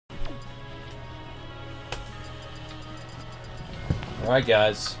Alright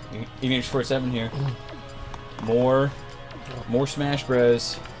guys, Iggy 47 here. More Smash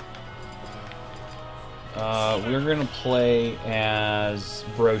Bros. We're gonna play as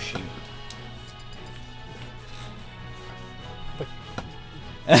Broshi.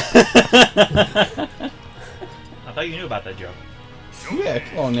 I thought you knew about that joke. Yeah,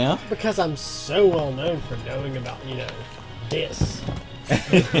 come on now. Because I'm so well known for knowing about, you know, this.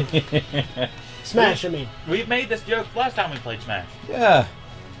 Smash, I mean. We made this joke last time we played Smash. Yeah.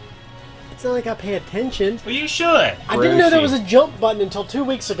 It's not like I pay attention. Well, you should. I didn't know there was a jump button until 2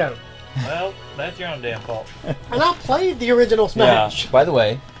 weeks ago. Well, that's your own damn fault. And I played the original Smash. Yeah. By the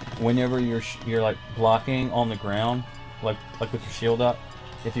way, whenever you're like blocking on the ground, like with your shield up,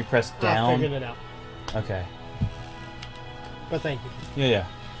 if you press down. I figured it out. Okay. But thank you. Yeah.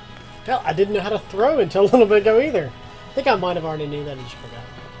 Hell, I didn't know how to throw until a little bit ago either. I think I might have already knew that. I just forgot.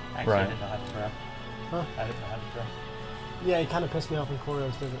 Actually, Right. I didn't know how to throw. Huh? I didn't know how to throw. Yeah, it kind of pissed me off when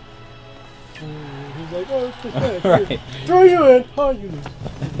Koros does it. He's like, oh, it's just Smash. Right. Throw you in. Oh, you lose.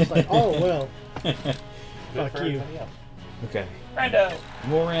 It's like, oh, well. Good Fuck for you. everybody else. Okay. Rando!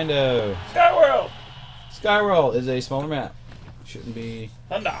 More rando. Skyworld! Skyroll is a smaller map. Shouldn't be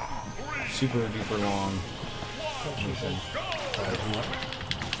Thunder! super duper long.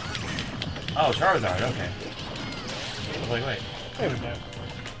 Oh, Charizard, okay. I was like, wait. There we go.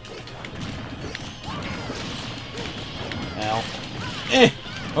 Ow. Eh!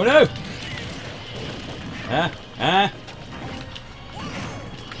 Oh no! Ah!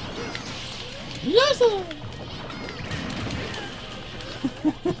 Yes, sir.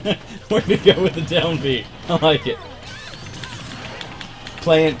 Where'd we go with the down beat? I like it.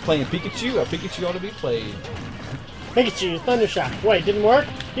 Playing Pikachu? A Pikachu ought to be played. Pikachu, Thunder Shock. Wait, didn't work?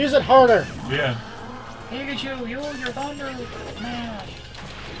 Use it harder. Yeah. Pikachu, use your Thunder Smash!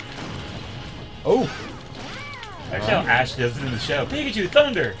 Oh! That's how Ash does it in the show. Pikachu,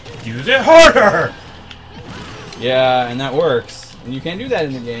 Thunder! Use it harder! Yeah, and that works. And you can't do that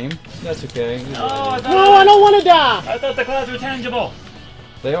in the game. That's okay. No, I No, I don't want to die. I thought the clouds were tangible.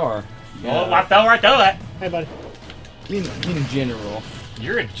 They are. Oh, I fell right through it. Hey, buddy. In general.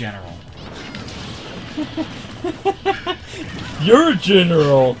 You're a general. You're a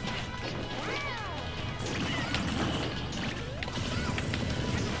general!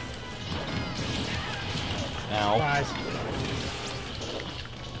 Ow. Guys.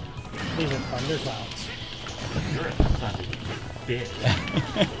 These are thunder clouds. You're a son of a bitch.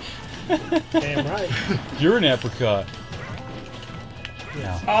 Damn right. You're an apricot.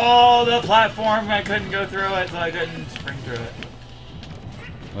 Yeah. Oh, the platform! I couldn't go through it, so I couldn't spring through it.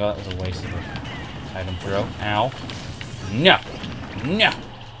 Well, that was a waste of an item throw. Ow. No! No!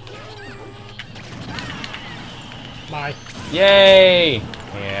 Bye. Yay!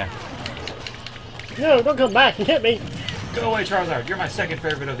 Yeah. No, don't come back and hit me. Go away, Charizard. You're my second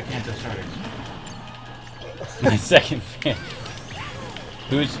favorite of the Kanto starters. My second fan.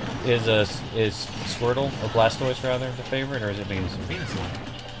 Is Squirtle, or Blastoise rather, the favorite, or is it Venusaur? Venusaur.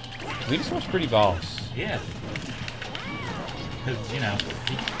 Venusaur's pretty boss. Yeah. Because, you know,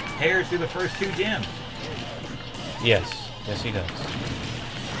 he tears through the first two gyms. Yes. Yes, he does.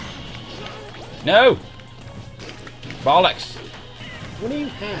 No! Bollocks! What do you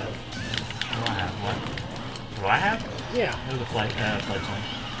have? What do I have? What? What do I have? Yeah. It was a fledgling. I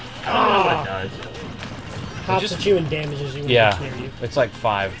don't know what it does. Hops just- at you and damages you when Yeah. it's near you. It's like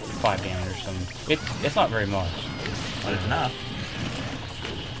five damage or something. It's not very much. But it's enough.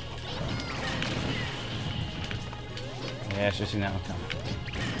 Yeah, it's just seen that one coming.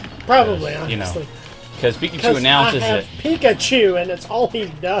 Probably, You know, honestly. because Pikachu announces I have it. Pikachu, and it's all he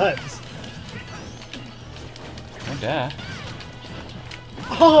does. Oh, duh.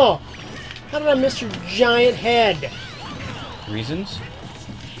 Oh! How did I miss your giant head? Reasons?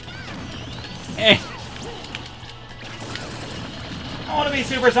 Eh! I want to be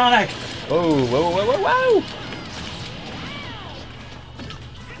supersonic! Whoa, whoa, whoa, whoa, whoa!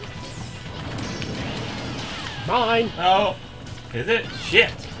 Mine. Oh. Is it?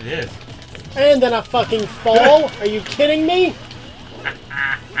 Shit. It is. And then I fucking fall? Are you kidding me?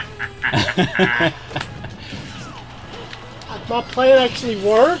 My plan actually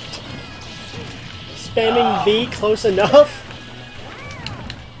worked? Spamming B close enough?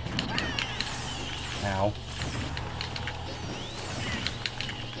 Ow.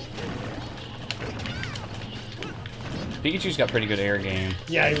 Pikachu's got pretty good air game.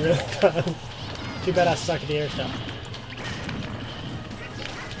 Yeah, he really does. Too bad I suck at the air stuff.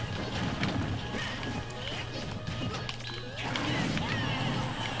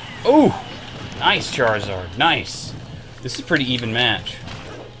 Ooh! Nice, Charizard. Nice. This is a pretty even match.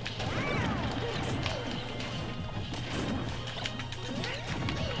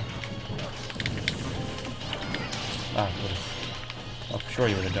 Oh, sure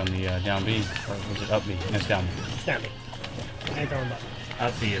you would have done the down B. Or was it up B? No, it's down B. It's not me. I ain't throwing button.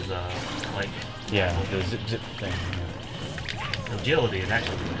 Up B is like Yeah, the zip thing. agility is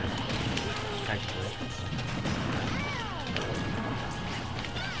actually good. Technically.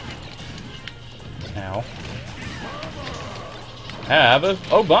 Ow. Have a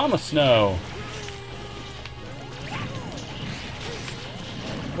Obama snow.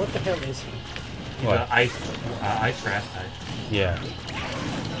 What the hell is he? What? Ice grass type. Yeah.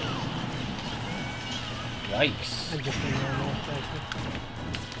 Yikes. I just didn't know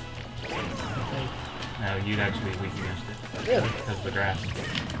No, you'd actually weak against it. Really? Because of the grass.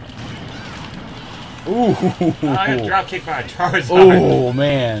 Ooh. I got drop kicked by a Charizard. Oh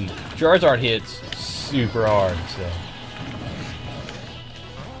man, Charizard hits super hard. So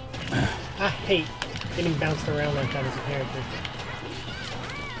I hate getting bounced around like that as a character.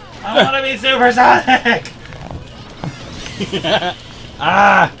 I want to be supersonic!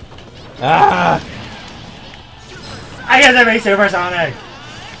 ah. I get to be supersonic!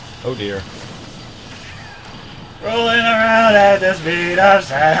 Oh dear. Rolling around at the speed of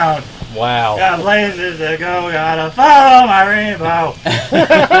sound. Wow. Got places to go, gotta follow my rainbow.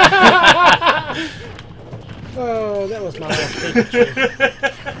 Oh, that was my last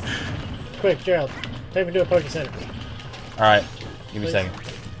Pikachu. Quick, Gerald, take me to a Poke Center. All right, give me a second.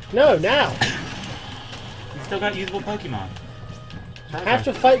 No, now! You still got usable Pokemon. I have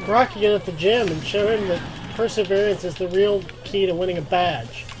to fight Brock again at the gym and show him that perseverance is the real key to winning a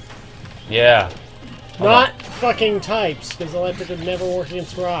badge. Yeah. Not fucking types, because electric would never work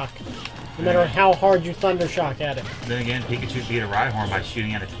against rock. No matter how hard you thunder shock at it. Then again, Pikachu beat a Rhyhorn by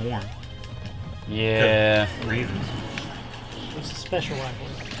shooting at its horn. Yeah. For reasons. It's a special rifle.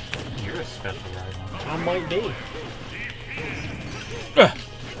 You're a special Rhyhorn. I might be.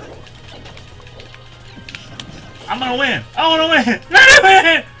 I'm gonna win! I wanna win!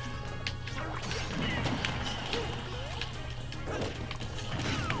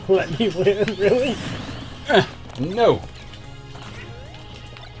 Let me win! Let me win, really? No.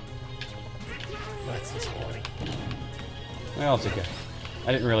 That's disappointing. Well, it's okay.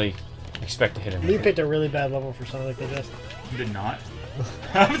 I didn't really expect to hit him. You picked a really bad level for Sonic, I guess. You did not.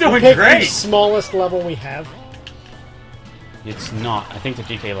 I'm doing Pick the great! smallest level we have. It's not. I think the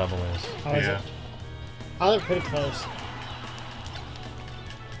DK level is. How is it? I look pretty close.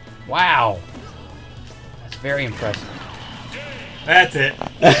 Wow. That's very impressive. That's it.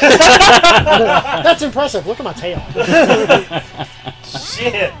 That's impressive. Look at my tail.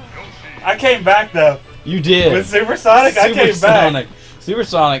 Shit. I came back though. You did. With Supersonic, I came back.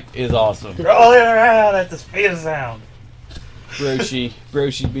 Supersonic is awesome. Rolling around at the speed of sound. Broshi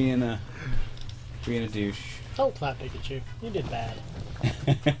being a douche. Don't clap, Pikachu. You did bad.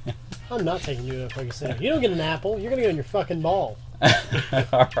 I'm not taking you to a Poke Center. You don't get an apple. You're gonna go in your fucking ball.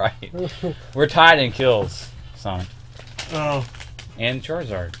 All right. We're tied in kills, Sonic. Oh. And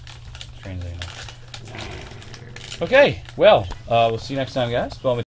Charizard. Strangely enough. Okay. Well, we'll see you next time, guys.